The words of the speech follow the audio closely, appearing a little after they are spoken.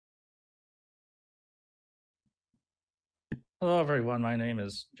Hello, everyone. My name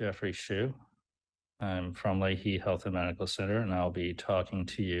is Jeffrey Shyu. I'm from Lahey Health and Medical Center, and I'll be talking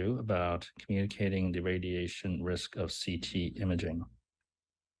to you about communicating the radiation risk of CT imaging.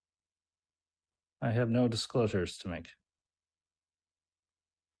 I have no disclosures to make.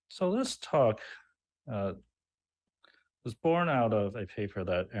 So this talk uh, was born out of a paper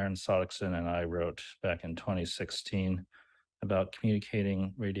that Aaron Sodikson and I wrote back in 2016 about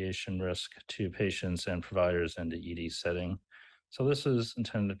communicating radiation risk to patients and providers in the ED setting. So this is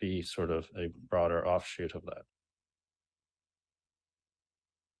intended to be sort of a broader offshoot of that.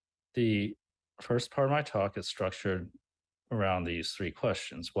 The first part of my talk is structured around these three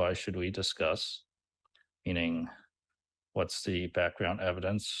questions. Why should we discuss? Meaning, what's the background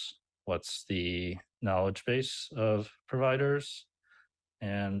evidence? What's the knowledge base of providers?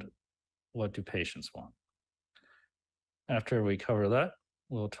 And what do patients want? After we cover that,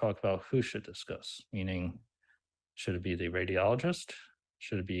 we'll talk about who should discuss, meaning, should it be the radiologist?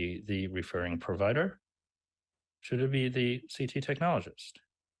 Should it be the referring provider? Should it be the CT technologist?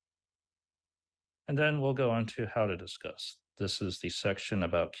 And then we'll go into how to discuss. This is the section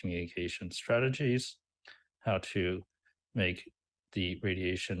about communication strategies, how to make the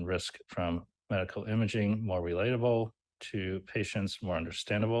radiation risk from medical imaging more relatable to patients, more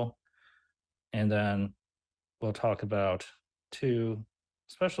understandable. And then we'll talk about two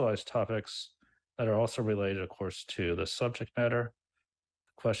specialized topics that are also related, of course, to the subject matter.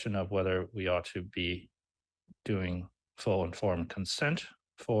 The question of whether we ought to be doing full informed consent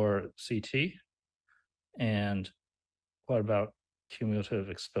for CT, and what about cumulative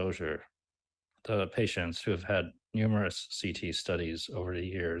exposure? The patients who have had numerous CT studies over the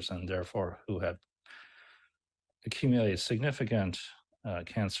years and therefore who have accumulated significant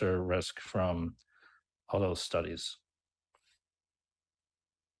cancer risk from all those studies.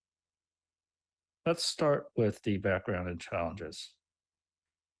 Let's start with the background and challenges.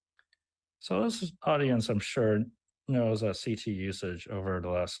 So this audience, I'm sure, knows that CT usage over the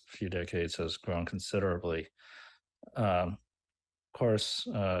last few decades has grown considerably. Of course,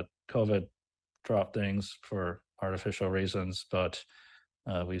 COVID dropped things for artificial reasons, but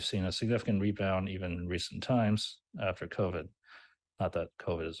we've seen a significant rebound even in recent times after COVID. Not that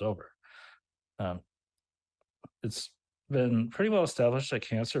COVID is over. It's been pretty well established that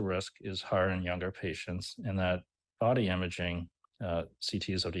cancer risk is higher in younger patients and that body imaging,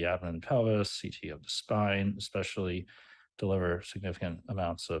 CTs of the abdomen and pelvis, CT of the spine, especially deliver significant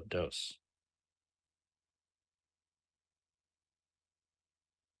amounts of dose.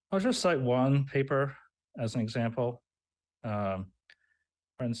 I'll just cite one paper as an example. For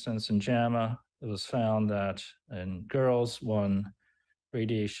instance, in JAMA, it was found that in girls, one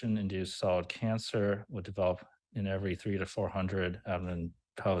radiation-induced solid cancer would develop in every 300 to 400 abdomen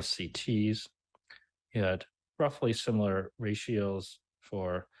pelvis CTs. You had roughly similar ratios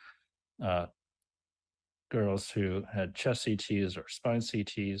for girls who had chest CTs or spine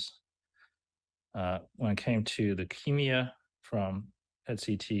CTs. When it came to leukemia from head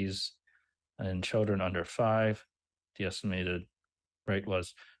CTs in children under 5, the estimated rate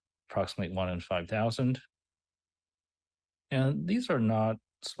was approximately 1 in 5,000. And these are not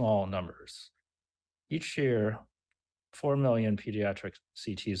small numbers. Each year, 4 million pediatric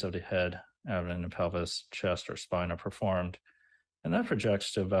CTs of the head, abdomen, and pelvis, chest, or spine are performed, and that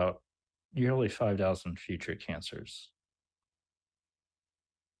projects to about yearly 5,000 future cancers.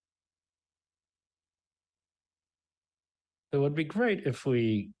 It would be great if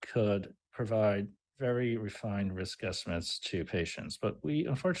we could provide very refined risk estimates to patients, but we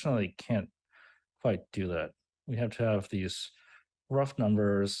unfortunately can't quite do that. We have to have these rough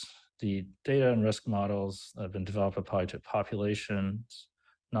numbers. The data and risk models have been developed applied to populations,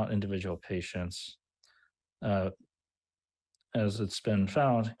 not individual patients. As it's been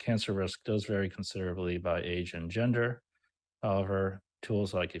found, cancer risk does vary considerably by age and gender. However,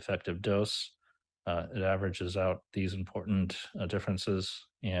 tools like effective dose, it averages out these important differences.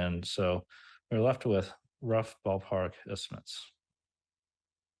 And so we're left with rough ballpark estimates.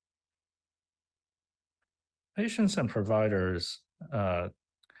 Patients and providers,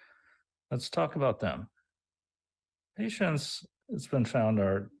 let's talk about them. Patients, it's been found,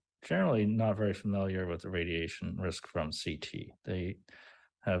 are generally not very familiar with the radiation risk from CT. They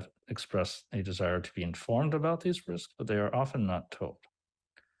have expressed a desire to be informed about these risks, but they are often not told.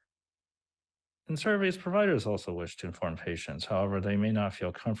 In surveys, providers also wish to inform patients. However, they may not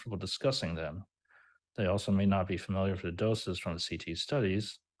feel comfortable discussing them. They also may not be familiar with the doses from the CT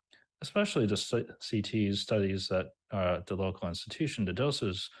studies, especially the CT studies that are at the local institution. The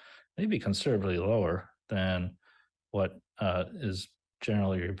doses may be considerably lower than what is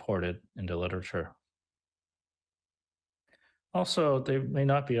generally reported in the literature. Also, they may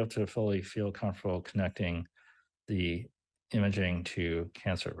not be able to fully feel comfortable connecting the imaging to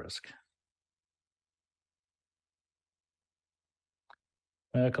cancer risk.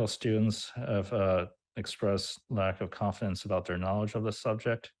 Medical students have expressed lack of confidence about their knowledge of the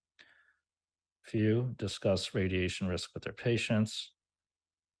subject. Few discuss radiation risk with their patients.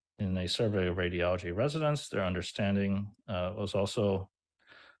 In a survey of radiology residents, their understanding was also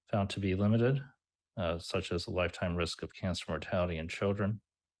found to be limited, such as the lifetime risk of cancer mortality in children.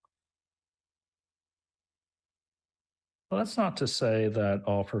 Well, that's not to say that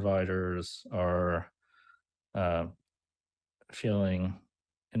all providers are uh, feeling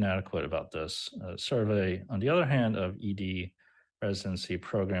inadequate about this. A survey, on the other hand, of ED residency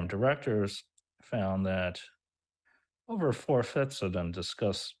program directors found that over 4/5 of them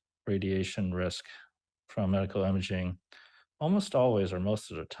discuss radiation risk from medical imaging almost always or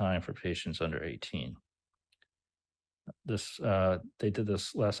most of the time for patients under 18. They did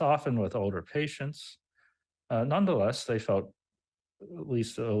this less often with older patients. Nonetheless, they felt at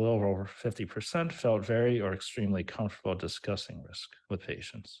least a little over 50% felt very or extremely comfortable discussing risk with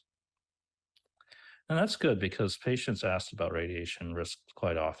patients. And that's good because patients asked about radiation risk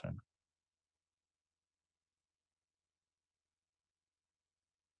quite often.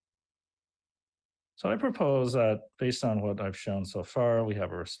 So I propose that based on what I've shown so far, we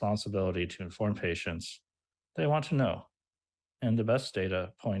have a responsibility to inform patients they want to know. And the best data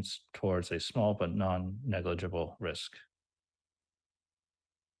points towards a small but non negligible risk.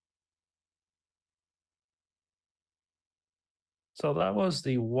 So that was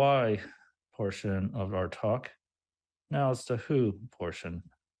the why portion of our talk. Now it's the who portion.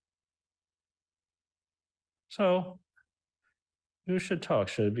 So, who should talk?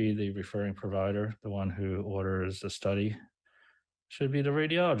 Should it be the referring provider, the one who orders the study? Should it be the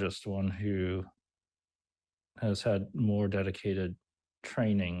radiologist, the one who has had more dedicated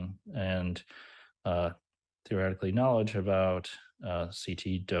training and uh, theoretically knowledge about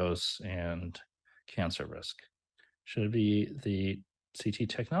CT dose and cancer risk? Should it be the CT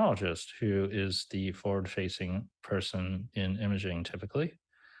technologist, who is the forward facing person in imaging typically,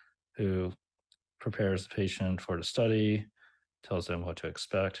 who prepares the patient for the study, tells them what to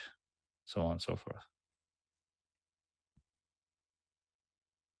expect, so on and so forth?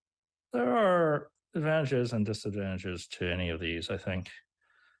 There are advantages and disadvantages to any of these, I think.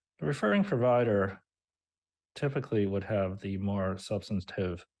 The referring provider typically would have the more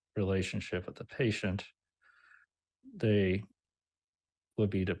substantive relationship with the patient. They would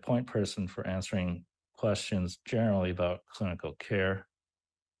be the point person for answering questions generally about clinical care.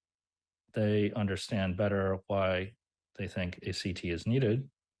 They understand better why they think a CT is needed.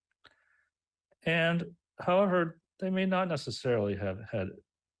 And however, they may not necessarily have had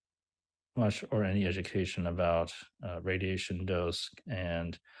much or any education about radiation dose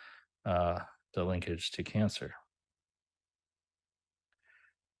and uh, the linkage to cancer.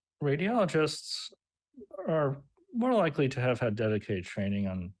 Radiologists are more likely to have had dedicated training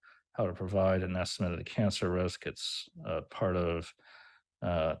on how to provide an estimate of the cancer risk. It's part of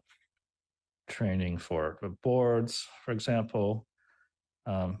uh, training for the boards, for example.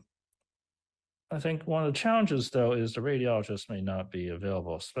 Um, I think one of the challenges, though, is the radiologist may not be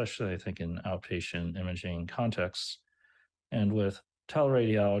available, especially I think in outpatient imaging contexts. And with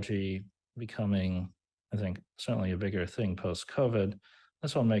teleradiology becoming, I think, certainly a bigger thing post COVID,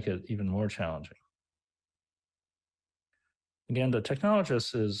 this will make it even more challenging. Again, the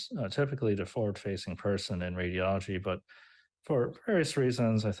technologist is typically the forward facing person in radiology, but for various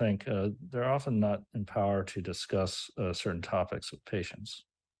reasons, I think they're often not empowered to discuss certain topics with patients.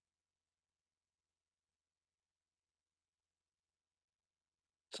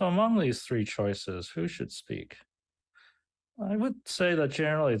 So, among these three choices, who should speak? I would say that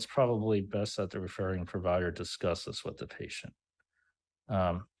generally it's probably best that the referring provider discuss this with the patient.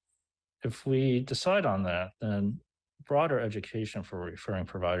 Um, if we decide on that, then broader education for referring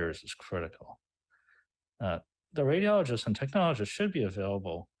providers is critical. Uh, the radiologist and technologist should be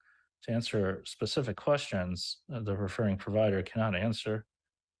available to answer specific questions the referring provider cannot answer.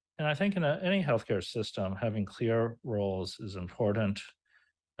 And I think in any healthcare system, having clear roles is important.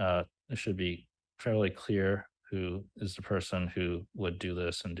 It should be fairly clear who is the person who would do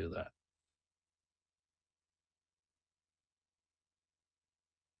this and do that.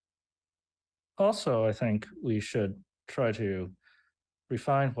 Also, I think we should try to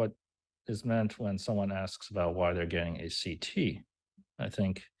refine what is meant when someone asks about why they're getting a CT. I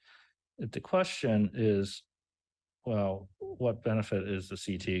think if the question is, well, what benefit is the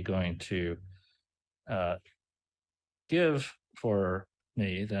CT going to uh, give for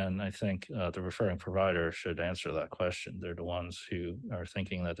me, then I think the referring provider should answer that question. They're the ones who are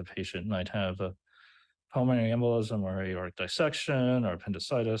thinking that the patient might have a pulmonary embolism or aortic dissection or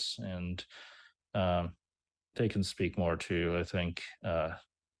appendicitis, and um, they can speak more to, I think,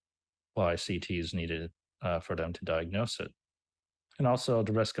 why CT is needed for them to diagnose it. And also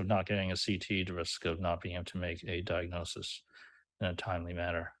the risk of not getting a CT, the risk of not being able to make a diagnosis in a timely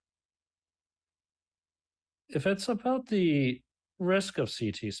manner. If it's about the risk of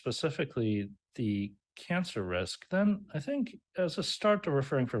CT, specifically the cancer risk, then I think as a start, the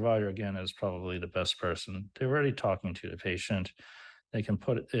referring provider again is probably the best person. They're already talking to the patient. They can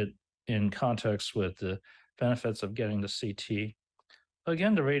put it in context with the benefits of getting the CT.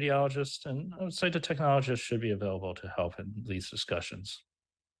 Again, the radiologist and I would say the technologist should be available to help in these discussions.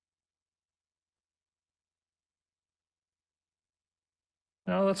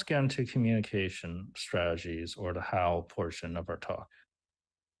 Now let's get into communication strategies, or the how portion of our talk.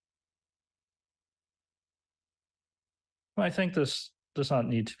 I think this does not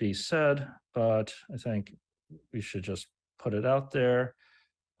need to be said, but I think we should just put it out there.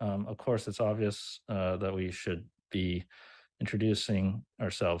 Of course, it's obvious that we should be introducing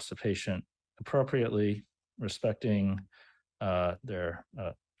ourselves to patient appropriately, respecting their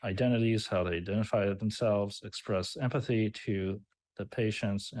identities, how they identify themselves, express empathy to the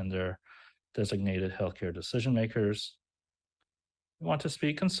patients and their designated healthcare decision makers. You want to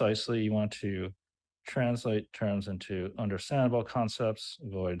speak concisely, you want to translate terms into understandable concepts,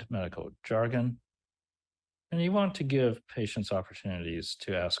 avoid medical jargon, and you want to give patients opportunities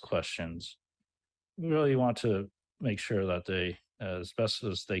to ask questions. You really want to make sure that they, as best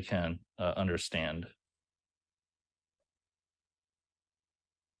as they can, understand.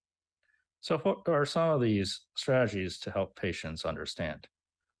 So, what are some of these strategies to help patients understand?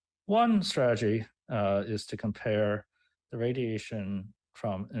 One strategy is to compare the radiation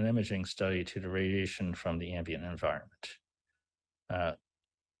from an imaging study to the radiation from the ambient environment. Uh,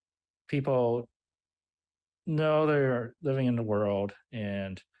 People know they're living in the world,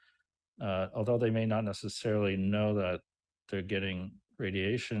 and although they may not necessarily know that they're getting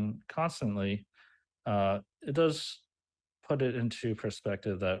radiation constantly, it does put it into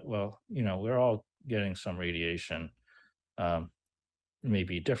perspective that, well, we're all getting some radiation. Um, it may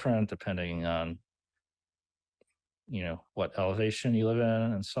be different depending on what elevation you live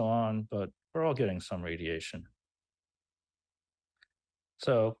in and so on, but we're all getting some radiation.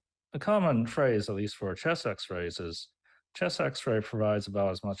 So a common phrase, at least for chest x-rays, is chest x-ray provides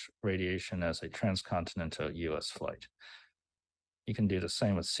about as much radiation as a transcontinental US flight. You can do the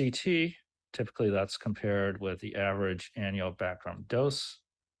same with CT. Typically that's compared with the average annual background dose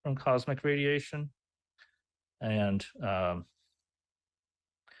from cosmic radiation. And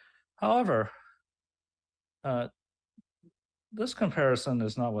however, this comparison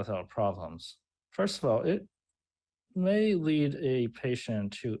is not without problems. First of all, it may lead a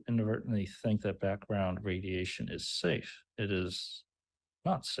patient to inadvertently think that background radiation is safe. It is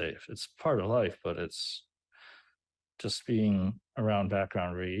not safe. It's part of life, but it's just being around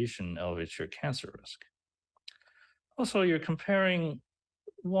background radiation elevates your cancer risk. Also, you're comparing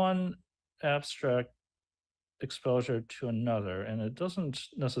one abstract exposure to another, and it doesn't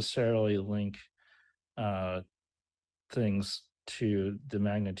necessarily link things to the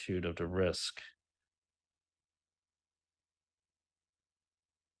magnitude of the risk.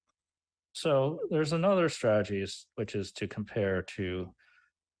 So there's another strategy, which is to compare to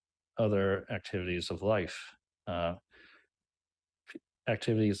other activities of life, uh,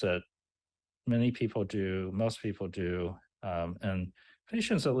 activities that many people do, most people do, and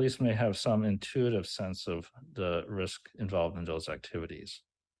patients at least may have some intuitive sense of the risk involved in those activities.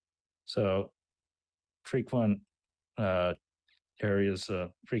 So frequent areas,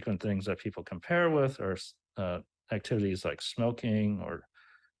 frequent things that people compare with are activities like smoking or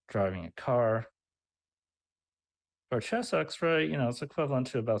driving a car. For chest x-ray, it's equivalent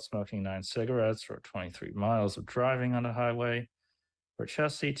to about smoking 9 cigarettes or 23 miles of driving on a highway. For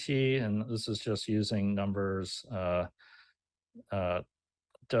chest CT, and this is just using numbers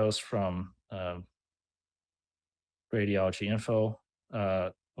dose from radiology info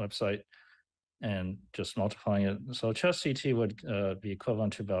website and just multiplying it. So chest CT would be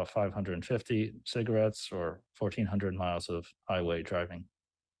equivalent to about 550 cigarettes or 1,400 miles of highway driving.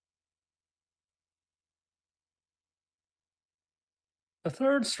 The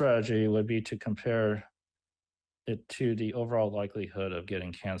third strategy would be to compare it to the overall likelihood of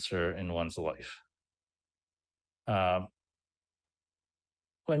getting cancer in one's life.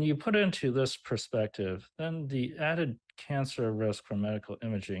 When you put it into this perspective, then the added cancer risk from medical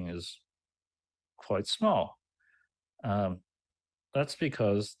imaging is quite small. that's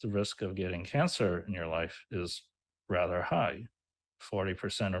because the risk of getting cancer in your life is rather high,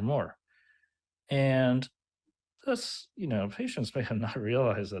 40% or more. And this, patients may have not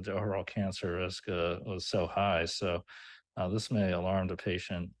realized that the overall cancer risk was so high. So this may alarm the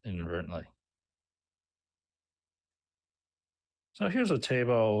patient inadvertently. So here's a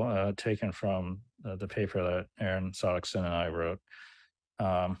table taken from the paper that Aaron Soderson and I wrote,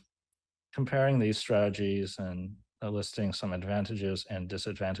 um, comparing these strategies and listing some advantages and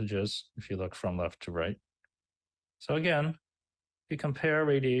disadvantages if you look from left to right. So again, if you compare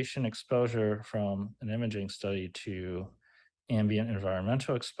radiation exposure from an imaging study to ambient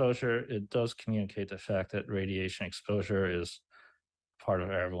environmental exposure, it does communicate the fact that radiation exposure is part of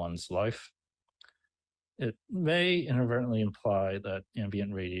everyone's life. It may inadvertently imply that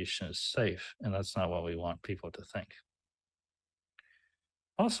ambient radiation is safe, and that's not what we want people to think.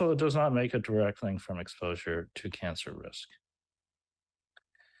 Also, it does not make a direct link from exposure to cancer risk.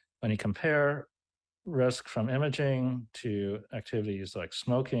 When you compare risk from imaging to activities like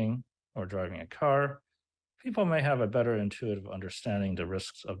smoking or driving a car, people may have a better intuitive understanding the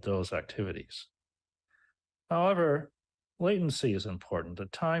risks of those activities. However, latency is important. The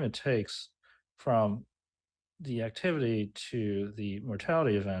time it takes from the activity to the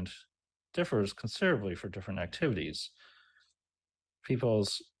mortality event differs considerably for different activities.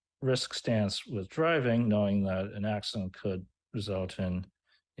 People's risk stance with driving, knowing that an accident could result in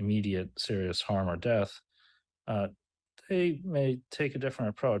immediate serious harm or death, they may take a different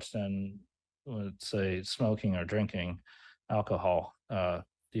approach than, let's say, smoking or drinking alcohol, the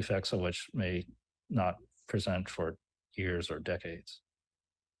effects of which may not present for years or decades.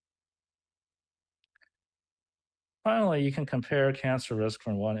 Finally, you can compare cancer risk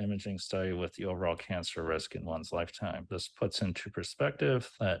from one imaging study with the overall cancer risk in one's lifetime. This puts into perspective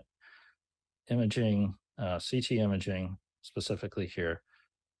that imaging, CT imaging specifically here,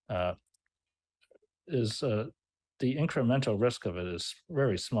 is the incremental risk of it is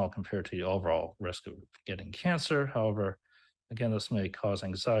very small compared to the overall risk of getting cancer. However, again, this may cause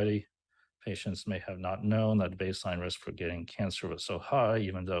anxiety. Patients may have not known that the baseline risk for getting cancer was so high,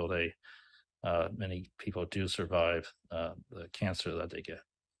 even though many people do survive the cancer that they get.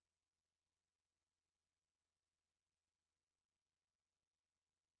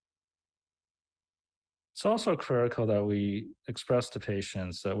 It's also critical that we express to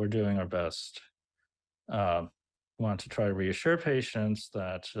patients that we're doing our best. We want to try to reassure patients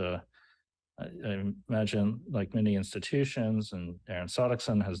that I imagine, like many institutions, and Aaron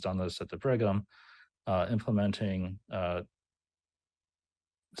Sodikson has done this at the Brigham, implementing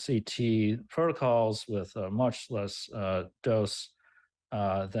CT protocols with a much less dose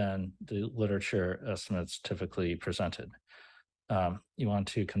than the literature estimates typically presented. You want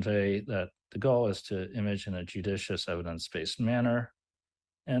to convey that the goal is to image in a judicious, evidence-based manner.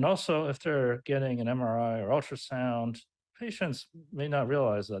 And also, if they're getting an MRI or ultrasound, patients may not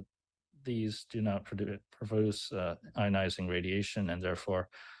realize that these do not produce ionizing radiation, and therefore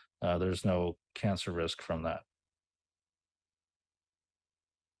there's no cancer risk from that.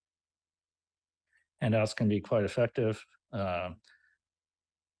 Handouts can be quite effective, can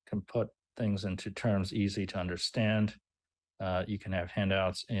put things into terms easy to understand. You can have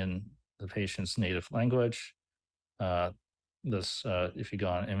handouts in the patient's native language. If you go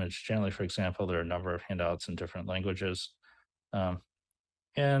on Image Gently, for example, there are a number of handouts in different languages.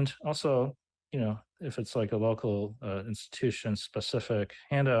 And also, if it's like a local institution specific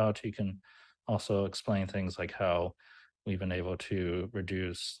handout, you can also explain things like how we've been able to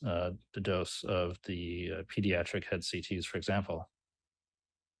reduce the dose of the pediatric head CTs, for example.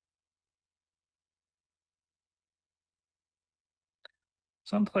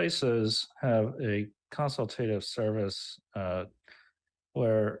 Some places have a consultative service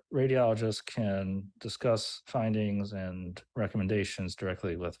where radiologists can discuss findings and recommendations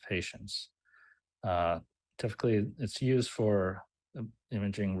directly with patients. Typically, it's used for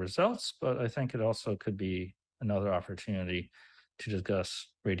imaging results, but I think it also could be another opportunity to discuss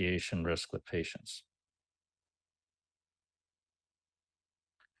radiation risk with patients.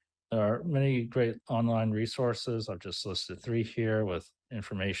 There are many great online resources. I've just listed 3 here with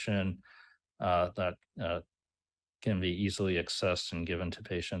information that can be easily accessed and given to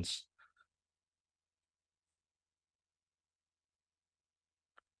patients.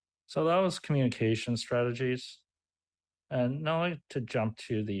 So that was communication strategies. And now I'd like to jump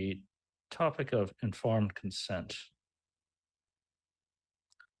to the topic of informed consent.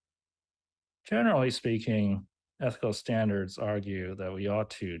 Generally speaking, ethical standards argue that we ought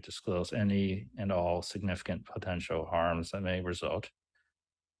to disclose any and all significant potential harms that may result.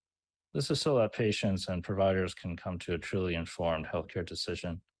 This is so that patients and providers can come to a truly informed healthcare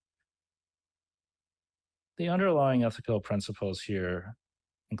decision. The underlying ethical principles here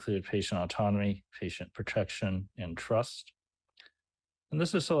include patient autonomy, patient protection, and trust. And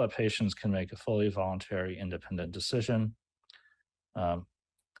this is so that patients can make a fully voluntary, independent decision. Um,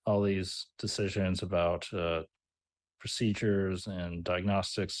 all these decisions about procedures and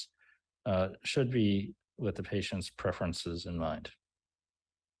diagnostics should be with the patient's preferences in mind.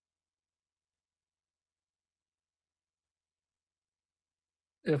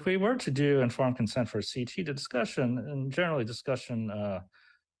 If we were to do informed consent for CT discussion, and generally discussion,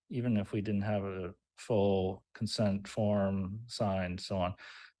 even if we didn't have a full consent form signed, so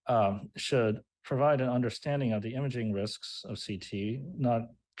on, should provide an understanding of the imaging risks of CT, not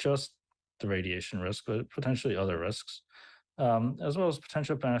just the radiation risk, but potentially other risks, as well as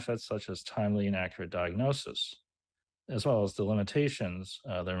potential benefits such as timely and accurate diagnosis, as well as the limitations.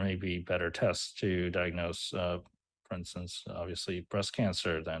 There may be better tests to diagnose, for instance, obviously breast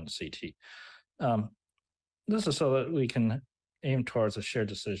cancer than CT. This is so that we can aim towards a shared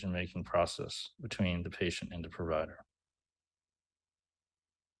decision-making process between the patient and the provider.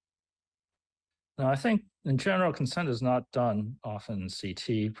 Now, I think in general, consent is not done often in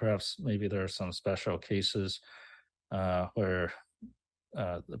CT. Perhaps maybe there are some special cases where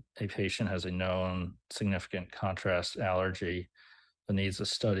a patient has a known significant contrast allergy that needs a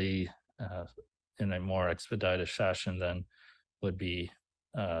study in a more expedited fashion than would be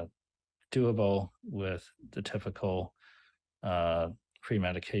doable with the typical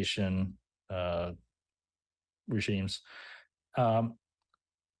pre-medication regimes.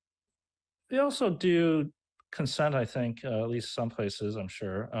 We also do consent, I think, at least some places, I'm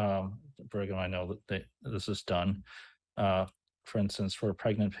sure. Brigham, I know that this is done. For instance, for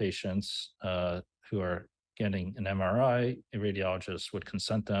pregnant patients who are getting an MRI, a radiologist would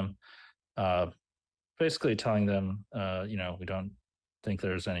consent them, basically telling them, we don't think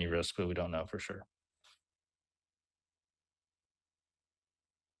there's any risk, but we don't know for sure.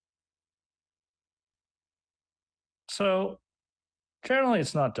 So generally,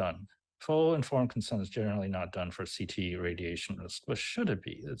 it's not done. Full informed consent is generally not done for CT radiation risk, but should it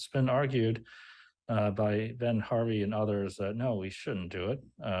be? It's been argued by Ben Harvey and others that no, we shouldn't do it.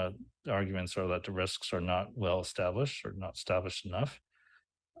 The arguments are that the risks are not well established or not established enough.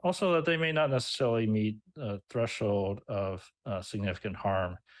 Also, that they may not necessarily meet the threshold of significant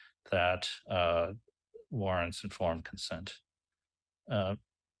harm that warrants informed consent.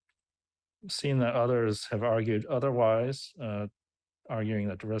 Seeing that others have argued otherwise, arguing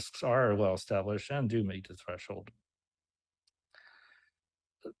that the risks are well established and do meet the threshold.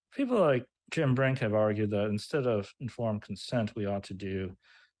 People like Jim Brink have argued that instead of informed consent, we ought to do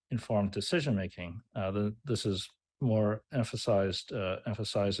informed decision making. This is more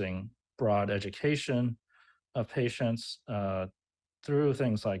emphasizing broad education of patients through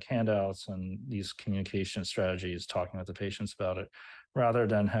things like handouts and these communication strategies, talking with the patients about it, rather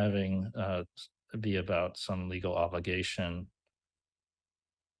than having be about some legal obligation.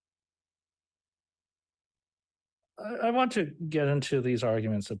 I want to get into these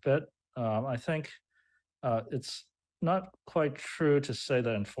arguments a bit. I think it's not quite true to say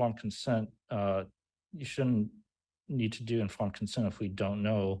that informed consent, you shouldn't need to do informed consent if we don't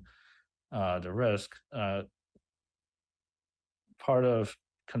know the risk. Part of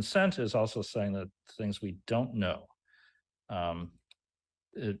consent is also saying that things we don't know.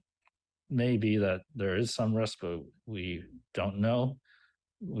 It may be that there is some risk, but we don't know.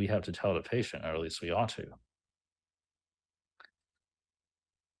 We have to tell the patient, or at least we ought to.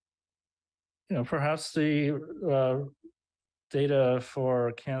 Perhaps the data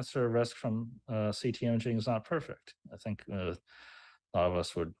for cancer risk from CT imaging is not perfect. I think a lot of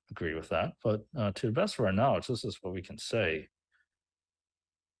us would agree with that. But to the best of our knowledge, this is what we can say.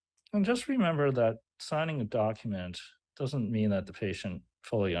 And just remember that signing a document doesn't mean that the patient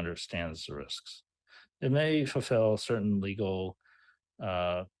fully understands the risks. It may fulfill certain legal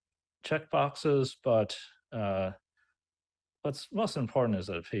check boxes, but what's most important is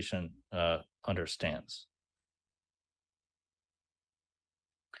that a patient understands.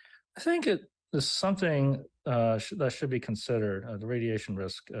 I think it is something that should be considered, the radiation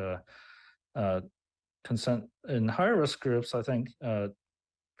risk consent. In higher risk groups, I think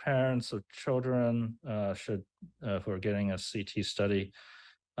parents of children should, who are getting a CT study,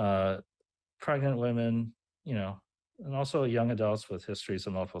 pregnant women, and also young adults with histories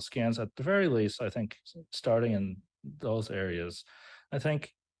of multiple scans. At the very least, I think starting in those areas, I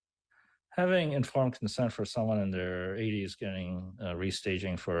think having informed consent for someone in their 80s getting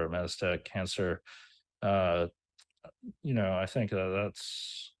restaging for metastatic cancer, I think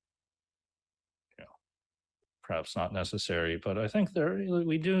that's perhaps not necessary, but I think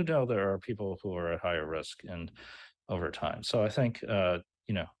we do know there are people who are at higher risk and over time. So I think, I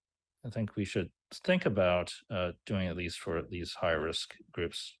think we should think about doing at least for these higher risk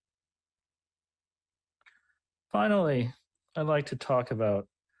groups. Finally, I'd like to talk about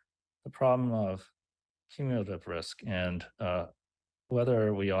the problem of cumulative risk and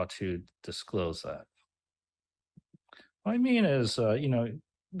whether we ought to disclose that. What I mean is,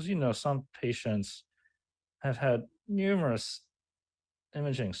 some patients have had numerous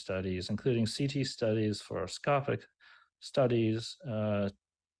imaging studies, including CT studies, fluoroscopic studies at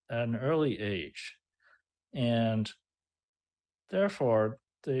an early age. And therefore,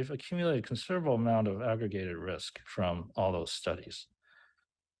 they've accumulated a considerable amount of aggregated risk from all those studies.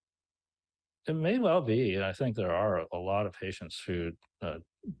 It may well be, and I think there are a lot of patients who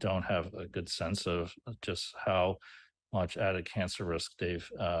don't have a good sense of just how much added cancer risk they've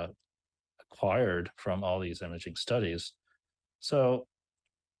acquired from all these imaging studies. So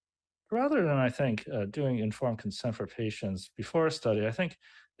rather than, I think, doing informed consent for patients before a study, I think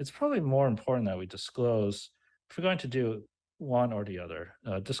it's probably more important that we disclose, if we're going to do one or the other,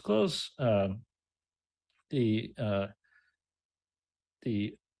 disclose the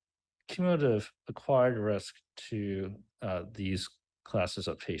cumulative acquired risk to these classes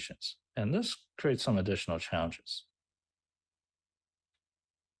of patients. And this creates some additional challenges.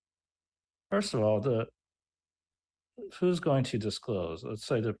 First of all, who's going to disclose? Let's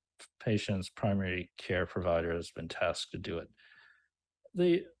say the patient's primary care provider has been tasked to do it.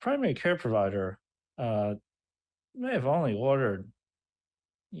 The primary care provider may have only ordered,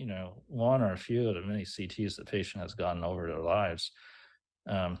 one or a few of the many CTs the patient has gotten over their lives.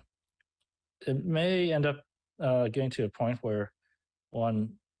 It may end up getting to a point where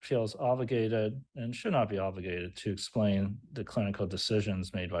one feels obligated and should not be obligated to explain the clinical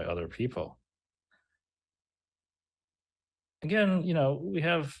decisions made by other people. Again, we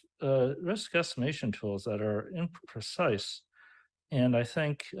have risk estimation tools that are imprecise. And I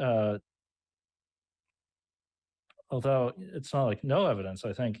think, although it's not like no evidence,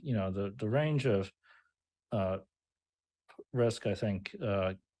 I think, the range of risk, I think,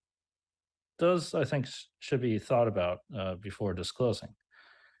 should be thought about before disclosing.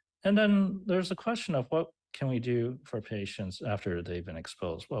 And then there's a question of what can we do for patients after they've been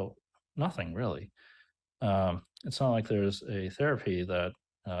exposed? Well, nothing really. It's not like there's a therapy that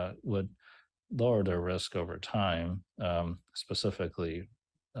would lower their risk over time, specifically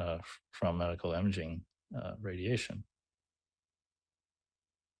from medical imaging radiation.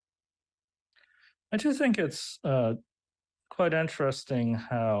 I do think it's quite interesting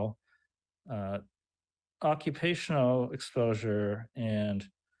how occupational exposure and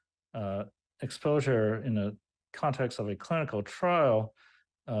exposure in the context of a clinical trial,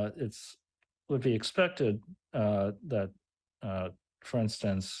 would be expected that, for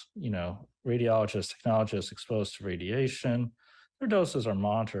instance, radiologists, technologists exposed to radiation, their doses are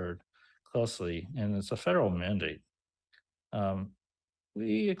monitored closely, and it's a federal mandate.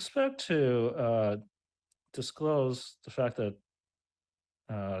 We expect to disclose the fact that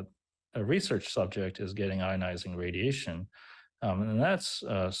a research subject is getting ionizing radiation, and that's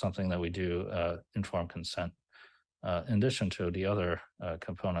something that we do informed consent, in addition to the other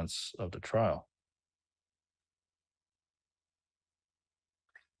components of the trial.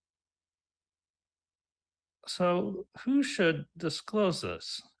 So who should disclose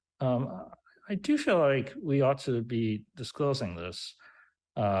this? I do feel like we ought to be disclosing this.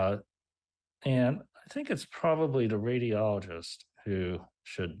 And I think it's probably the radiologist who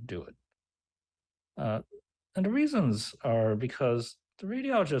should do it. And the reasons are because the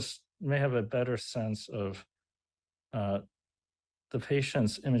radiologist may have a better sense of the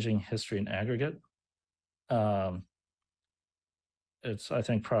patient's imaging history in aggregate. It's, I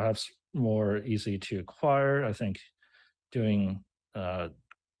think, perhaps more easy to acquire. I think doing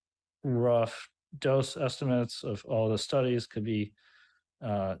rough dose estimates of all the studies could be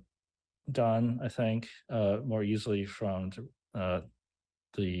done, I think, more easily from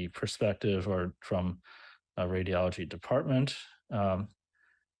the perspective or from a radiology department.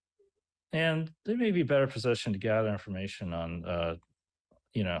 And they may be better positioned to gather information on,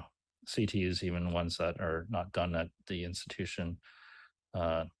 CTs, even ones that are not done at the institution,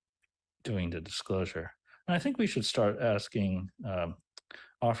 doing the disclosure. And I think we should start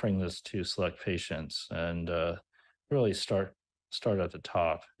offering this to select patients and really start at the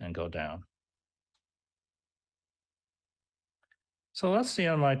top and go down. So that's the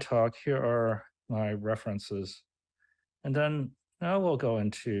end of my talk. Here are my references. And then now we'll go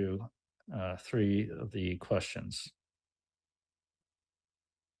into 3 of the questions.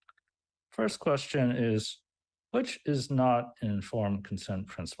 First question is, which is not an informed consent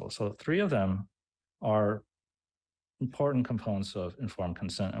principle. So 3 of them are important components of informed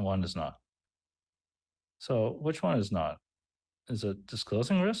consent, and 1 is not. So which one is not? Is it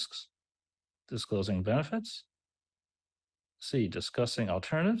disclosing risks, disclosing benefits, C, discussing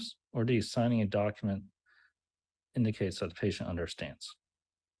alternatives, or D, signing a document indicates that the patient understands?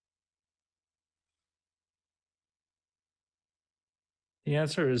 The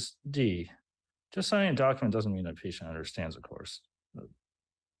answer is D. Just signing a document doesn't mean that the patient understands, of course.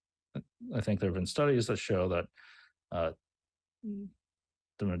 I think there have been studies that show that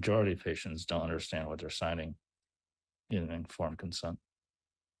the majority of patients don't understand what they're signing in informed consent.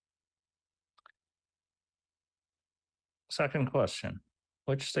 Second question,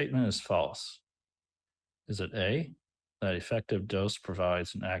 which statement is false? Is it A, that effective dose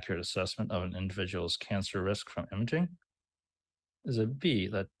provides an accurate assessment of an individual's cancer risk from imaging? Is it B,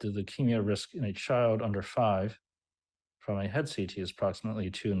 that the leukemia risk in a child under 5 from a head CT is approximately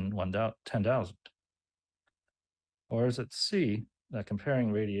 2 in 10,000? Or is it C, that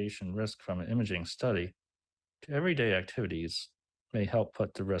comparing radiation risk from an imaging study to everyday activities may help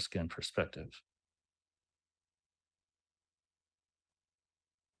put the risk in perspective?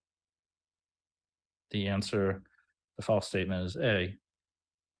 The answer, the false statement, is A.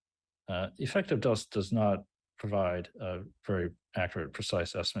 Effective dose does not provide a very accurate,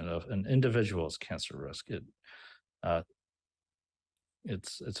 precise estimate of an individual's cancer risk.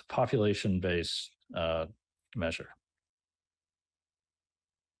 It's a population-based measure.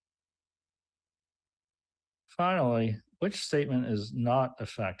 Finally, which statement is not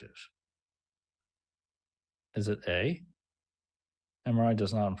effective? Is it A, MRI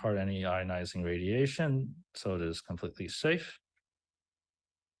does not impart any ionizing radiation, so it is completely safe?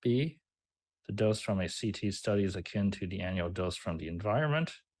 B, the dose from a CT study is akin to the annual dose from the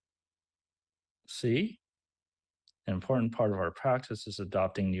environment? C, an important part of our practice is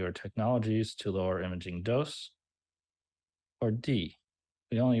adopting newer technologies to lower imaging dose? Or D,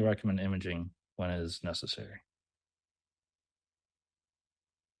 we only recommend imaging when it is necessary?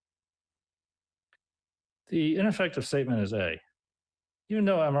 The ineffective statement is A. Even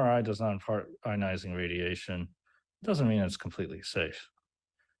though MRI does not impart ionizing radiation, it doesn't mean it's completely safe.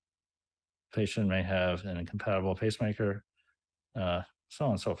 The patient may have an incompatible pacemaker, so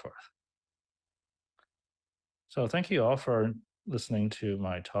on and so forth. So thank you all for listening to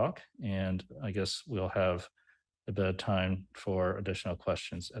my talk, and I guess we'll have a bit of time for additional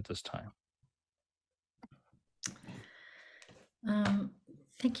questions at this time.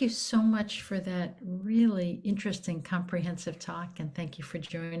 Thank you so much for that really interesting, comprehensive talk, and thank you for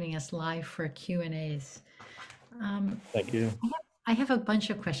joining us live for Q&As. Thank you. I have a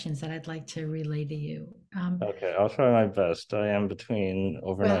bunch of questions that I'd like to relay to you. Okay, I'll try my best. I am between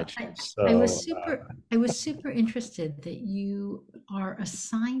overnight shifts, so I was super interested that you are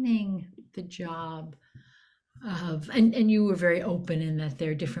assigning the job of, and you were very open in that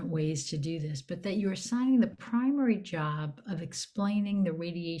there are different ways to do this, but that you're assigning the primary job of explaining the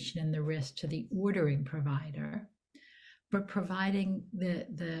radiation and the risk to the ordering provider, but providing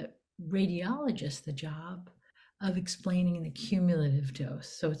the radiologist the job of explaining the cumulative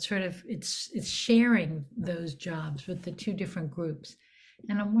dose. So it's sort of, it's sharing those jobs with the 2 different groups.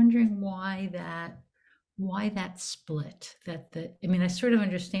 And I'm wondering why that split, I mean, I sort of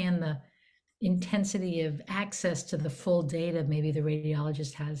understand the intensity of access to the full data maybe the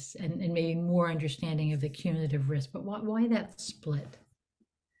radiologist has, and maybe more understanding of the cumulative risk, but why that split?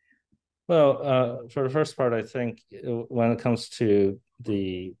 Well, for the first part, I think when it comes to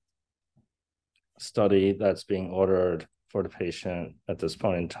the study that's being ordered for the patient at this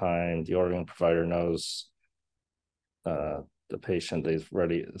point in time, the ordering provider knows the patient. They've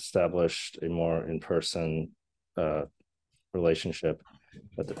already established a more in-person relationship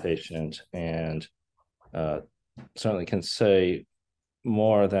with the patient, and certainly can say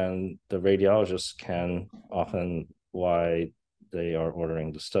more than the radiologist can often why they are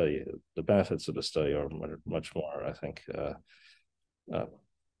ordering the study. The benefits of the study are much more, I think,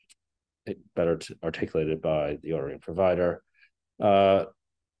 better articulated by the ordering provider.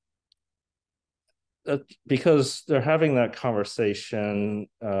 Because they're having that conversation,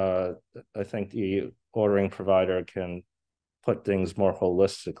 I think the ordering provider can put things more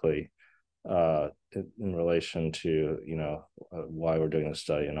holistically in relation to, why we're doing the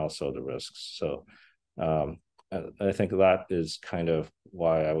study and also the risks. So I think that is kind of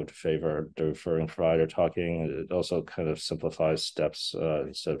why I would favor the referring provider talking. It also kind of simplifies steps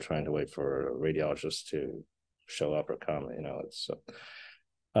instead of trying to wait for a radiologist to show up or come. It's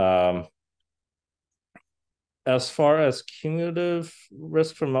as far as cumulative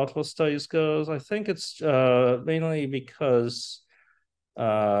risk from multiple studies goes, I think it's mainly because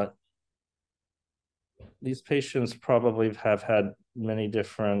uh, these patients probably have had many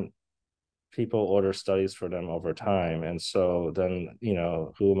different people order studies for them over time, and so then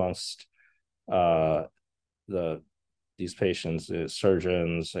who amongst uh, the these patients,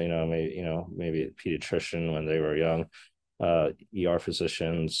 surgeons, maybe a pediatrician when they were young, ER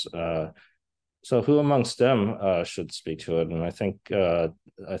physicians. So who amongst them should speak to it? And I think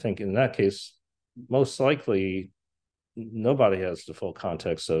in that case, most likely nobody has the full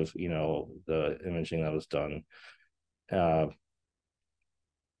context of the imaging that was done. Uh,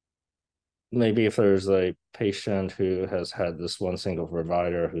 Maybe if there's a patient who has had this one single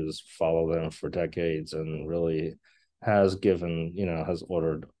provider who's followed them for decades and really has given, has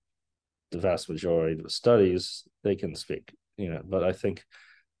ordered the vast majority of the studies, they can speak, but I think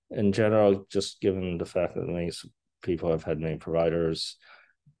in general, just given the fact that many people have had many providers,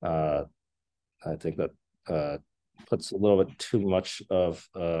 uh, I think that puts a little bit too much of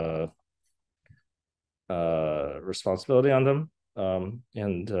responsibility on them.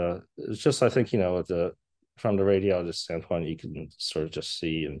 And it's just, I think, from the radiologist standpoint, you can sort of just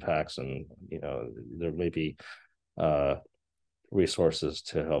see impacts, and there may be uh, resources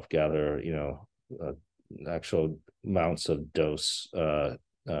to help gather, actual amounts of dose uh,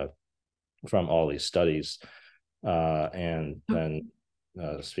 from all these studies, and Oh, then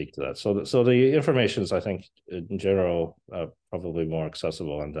speak to that. So the information is, I think, in general, probably more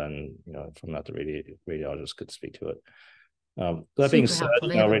accessible, and then from that, the radiologist could speak to it. That being super said, helpful.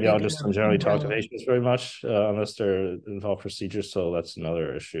 They have a radiologists don't bigger generally talk to umbrella. patients very much unless they're involved procedures. So that's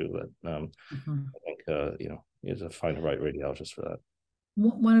another issue that Mhm. I think you have to find the right radiologist for that.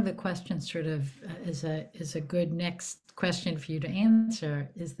 One of the questions sort of is a good next question for you to answer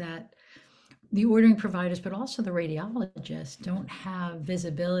is that the ordering providers, but also the radiologists, don't have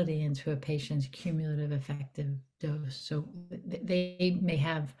visibility into a patient's cumulative effective dose. So they may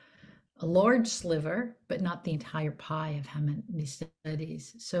have a large sliver, but not the entire pie of how many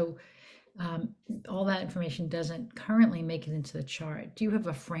studies. So um, all that information doesn't currently make it into the chart. Do you have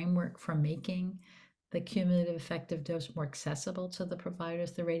a framework for making the cumulative effective dose more accessible to the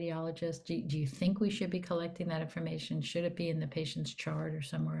providers, the radiologists? Do you think we should be collecting that information? Should it be in the patient's chart or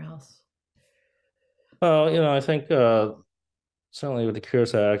somewhere else? Well, I think certainly with the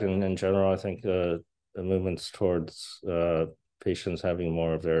Cures Act and in general, I think the movements towards patients having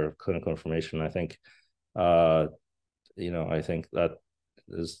more of their clinical information, uh, I think that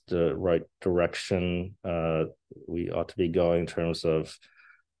is the right direction we ought to be going in terms of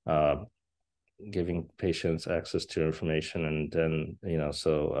uh, giving patients access to information, and then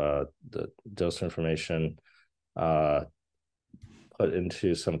so the dose information uh, put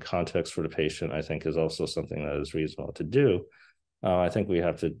into some context for the patient, I think, is also something that is reasonable to do. I think we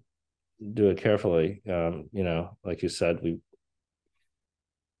have to do it carefully. Like you said, we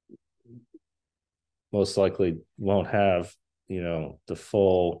most likely won't have the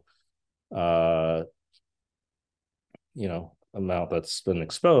full uh, amount that's been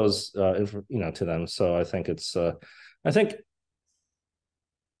exposed to them. So I think it's I think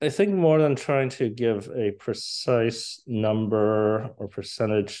I think more than trying to give a precise number or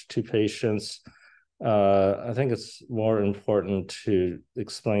percentage to patients, I think it's more important to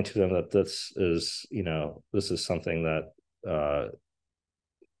explain to them that this is something that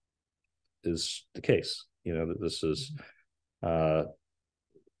is the case. That this is uh,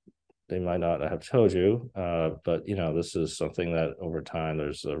 they might not have told you, but this is something that over time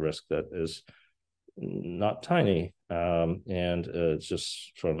there's a risk that is not tiny, and it's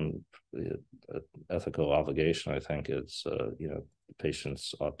just from the ethical obligation. I think it's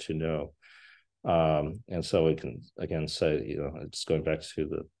patients ought to know, and so we can again say it's going back to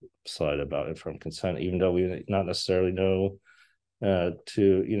the slide about informed consent, even though we not necessarily know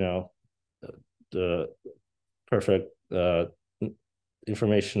to the perfect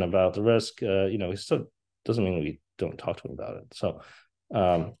information about the risk, it still doesn't mean we don't talk to them about it. So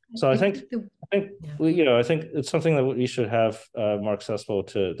I think the I think yeah. I think it's something that we should have more accessible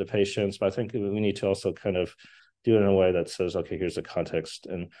to the patients, but I think we need to also kind of do it in a way that says, okay, here's the context,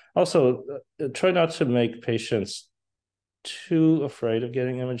 and also try not to make patients too afraid of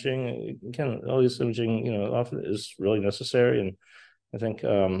getting imaging. Again, all this imaging, often is really necessary, and I think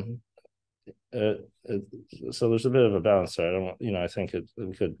uh, so there's a bit of a balance there. I don't, I think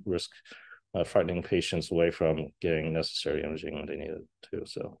we could risk frightening patients away from getting necessary imaging when they need it too.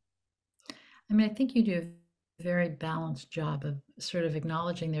 So, I mean, I think you do a very balanced job of sort of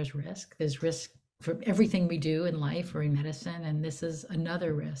acknowledging there's risk. There's risk for everything we do in life or in medicine, and this is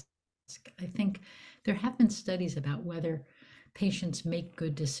another risk. I think there have been studies about whether patients make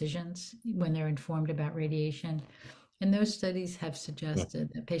good decisions when they're informed about radiation. And those studies have Yeah. suggested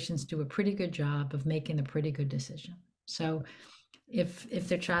that patients do a pretty good job of making a pretty good decision. So if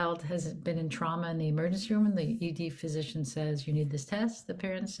their child has been in trauma in the emergency room and the ED physician says you need this test, the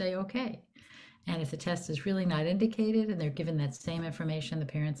parents say okay. And if the test is really not indicated and they're given that same information, the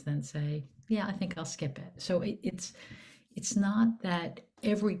parents then say, yeah, I think I'll skip it. So it's not that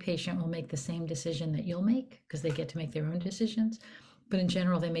every patient will make the same decision that you'll make because they get to make their own decisions, but in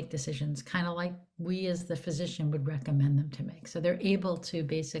general, they make decisions kind of like we as the physician would recommend them to make. So they're able to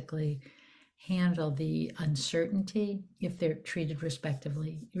basically handle the uncertainty if they're treated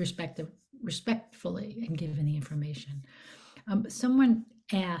respectfully and given the information. Someone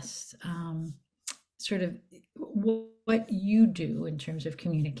asked sort of what you do in terms of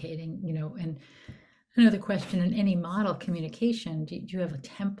communicating, and another question, in any model communication, do you have a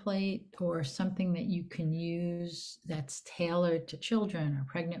template or something that you can use that's tailored to children or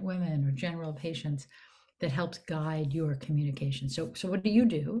pregnant women or general patients that helps guide your communication? So what do you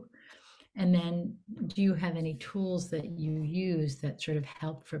do? And then do you have any tools that you use that sort of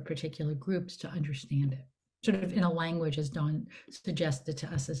help for particular groups to understand it? Sort of in a language, as Dawn suggested to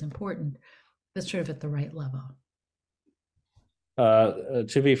us, is important, but sort of at the right level.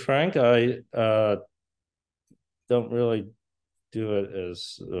 To be frank, I don't really do it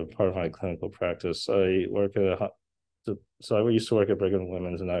as a part of my clinical practice. I work at I used to work at Brigham and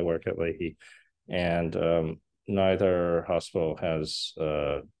Women's, and I work at Lahey, and neither hospital has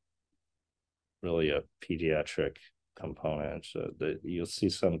really a pediatric component. You'll see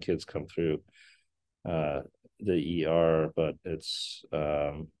some kids come through the ER, but it's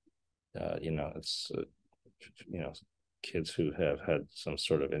it's kids who have had some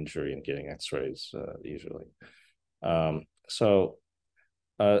sort of injury and getting X-rays usually. So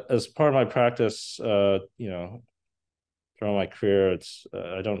as part of my practice, throughout my career,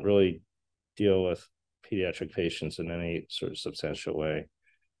 I don't really deal with pediatric patients in any sort of substantial way.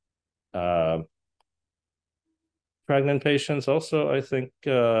 Pregnant patients also, I think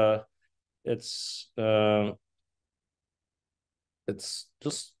it's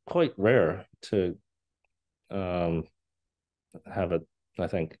just quite rare to have it. I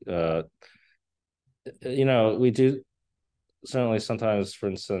think we do certainly sometimes, for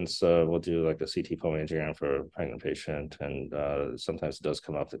instance, we'll do like a CT pulmonary for a pregnant patient, and sometimes it does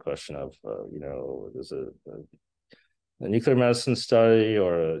come up the question of there's a nuclear medicine study,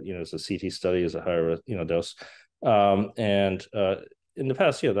 or it's a CT study is a higher dose, and in the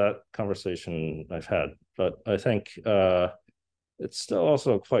past, that conversation I've had, but I think it's still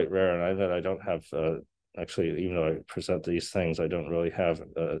also quite rare, and I don't have actually, even though I present these things, I don't really have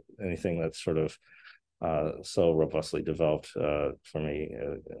anything that's sort of so robustly developed for me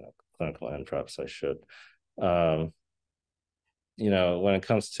clinical end. Perhaps I should. When it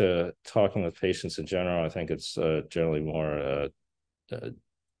comes to talking with patients in general, I think it's generally more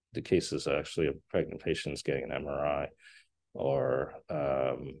the cases actually of pregnant patients getting an MRI, or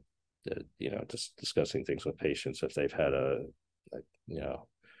just discussing things with patients if they've had a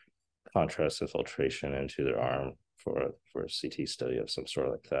contrast infiltration into their arm for a CT study of some sort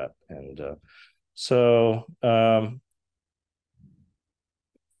like that. And so a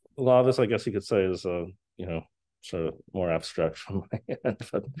lot of this, I guess you could say, is sort of more abstract from my end,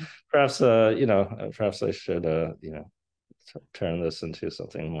 but perhaps perhaps I should turn this into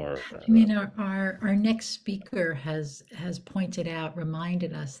something more. I mean, our next speaker has pointed out,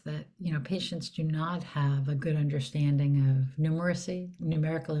 reminded us that patients do not have a good understanding of numeracy,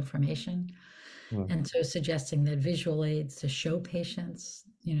 numerical information, and so suggesting that visual aids to show patients,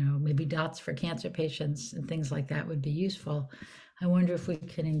 maybe dots for cancer patients and things like that would be useful. I wonder if we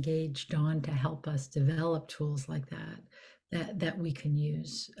can engage Dawn to help us develop tools like that we can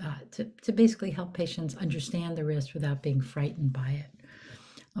use to basically help patients understand the risk without being frightened by it.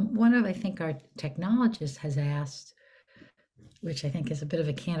 One of, I think, our technologists has asked, which I think is a bit of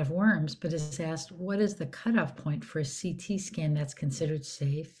a can of worms, but has asked, what is the cutoff point for a CT scan that's considered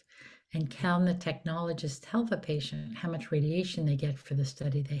safe? And can the technologist tell the patient how much radiation they get for the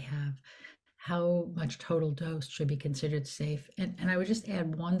study they have? How much total dose should be considered safe? And I would just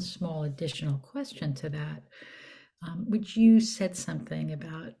add one small additional question to that, which you said something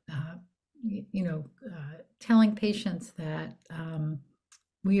about, telling patients that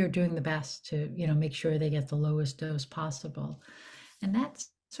we are doing the best to, make sure they get the lowest dose possible. And that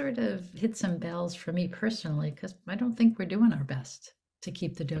sort of hit some bells for me personally, because I don't think we're doing our best to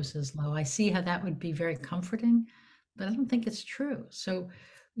keep the doses low. I see how that would be very comforting, but I don't think it's true. So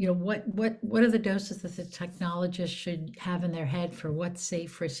what are the doses that the technologist should have in their head for what's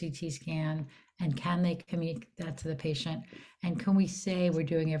safe for a CT scan, and can they communicate that to the patient? And can we say we're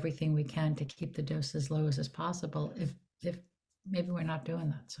doing everything we can to keep the dose as low as possible if maybe we're not doing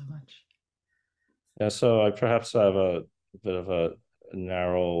that so much? Yeah, so I perhaps have a bit of a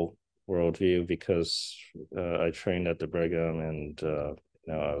narrow worldview because I trained at the Brigham, and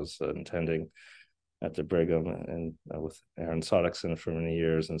I was attending at the Brigham and with Aaron Sodexson for many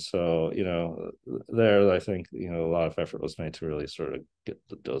years, and so there I think a lot of effort was made to really sort of get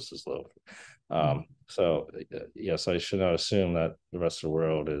the doses low. So yes, I should not assume that the rest of the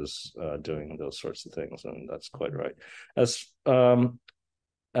world is doing those sorts of things, and that's quite right.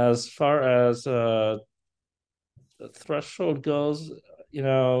 As far as the threshold goes,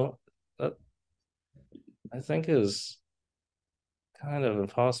 that I think is kind of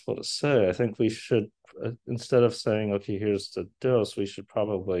impossible to say. I think we should, instead of saying, okay, here's the dose, we should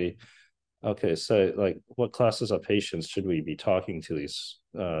probably, okay, say, like, what classes of patients should we be talking to these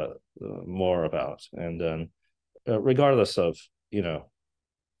more about? And then, regardless of, the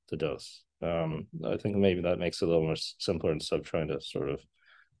dose. I think maybe that makes it a little more simpler instead of trying to sort of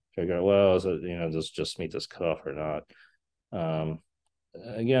figure out, well, is it, does just meet this cutoff or not?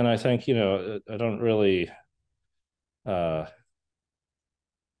 Again, I think, I don't really, uh,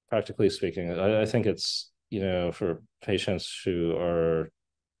 practically speaking, I think it's, for patients who are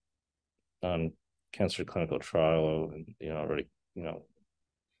on cancer clinical trial and, already,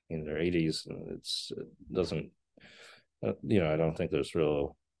 in their 80s, and it doesn't, I don't think there's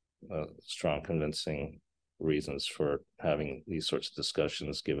real strong convincing reasons for having these sorts of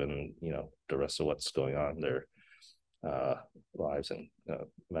discussions given, the rest of what's going on in their lives and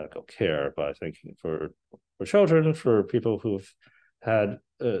medical care. But I think for children, for people who've had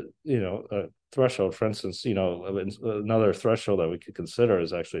a threshold, for instance, another threshold that we could consider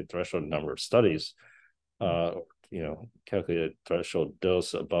is actually threshold number of studies, uh, calculated threshold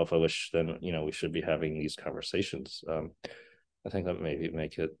dose above which then we should be having these conversations. I think that maybe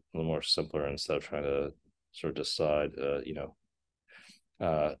make it a little more simpler instead of trying to sort of decide, uh,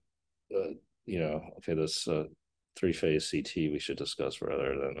 okay, this three-phase CT we should discuss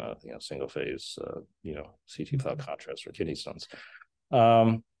rather than single phase CT without contrast for kidney stones.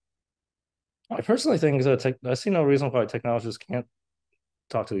 I personally think that I see no reason why technologists can't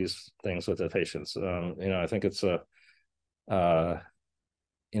talk to these things with the patients. I think it's a I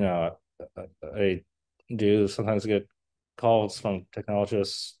do sometimes get calls from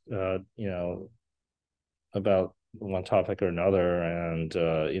technologists about one topic or another, and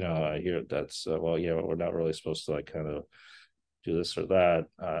I hear that's well, yeah, we're not really supposed to like kind of do this or that.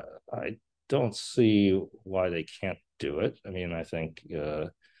 I don't see why they can't do it. I mean, I think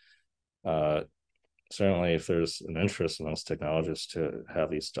uh, certainly if there's an interest amongst technologists to have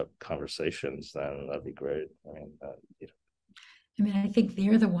these conversations, then that'd be great. I mean, I mean, I think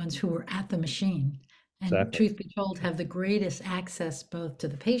they're the ones who were at the machine and, exactly. truth be told, have the greatest access both to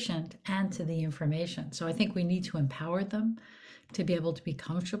the patient and to the information. So I think we need to empower them to be able to be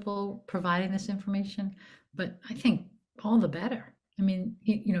comfortable providing this information. But I think all the better. I mean,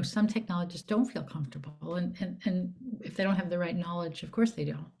 some technologists don't feel comfortable, and if they don't have the right knowledge, of course they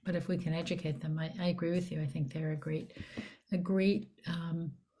don't. But if we can educate them, I agree with you. I think they're a great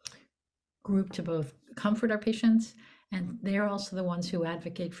group to both comfort our patients, and they're also the ones who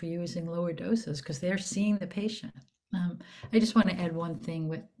advocate for using lower doses because they're seeing the patient. I just want to add one thing.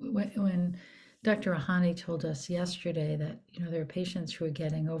 When Dr. Rahani told us yesterday that there are patients who are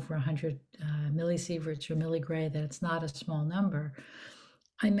getting over 100 millisieverts or milligray, that it's not a small number.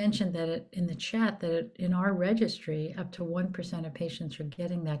 I mentioned that in the chat that in our registry, up to 1% of patients are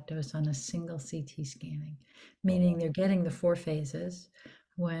getting that dose on a single CT scanning, meaning they're getting the 4 phases,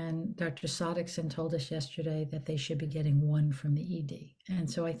 when Dr. Sodexson told us yesterday that they should be getting one from the ED. And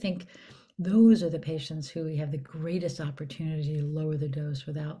so I think those are the patients who we have the greatest opportunity to lower the dose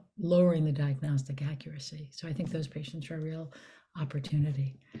without lowering the diagnostic accuracy. So I think those patients are a real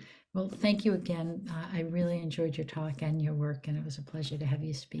opportunity. Well, thank you again. I really enjoyed your talk and your work, and it was a pleasure to have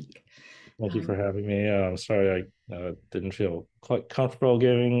you speak. Thank you for Um, having me. I'm sorry I didn't feel quite comfortable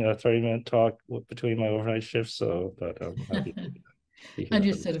giving a 30-minute talk between my overnight shifts, so but I'm happy to be here for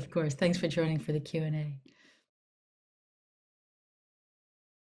Understood, this. of course. Thanks for joining for the Q&A.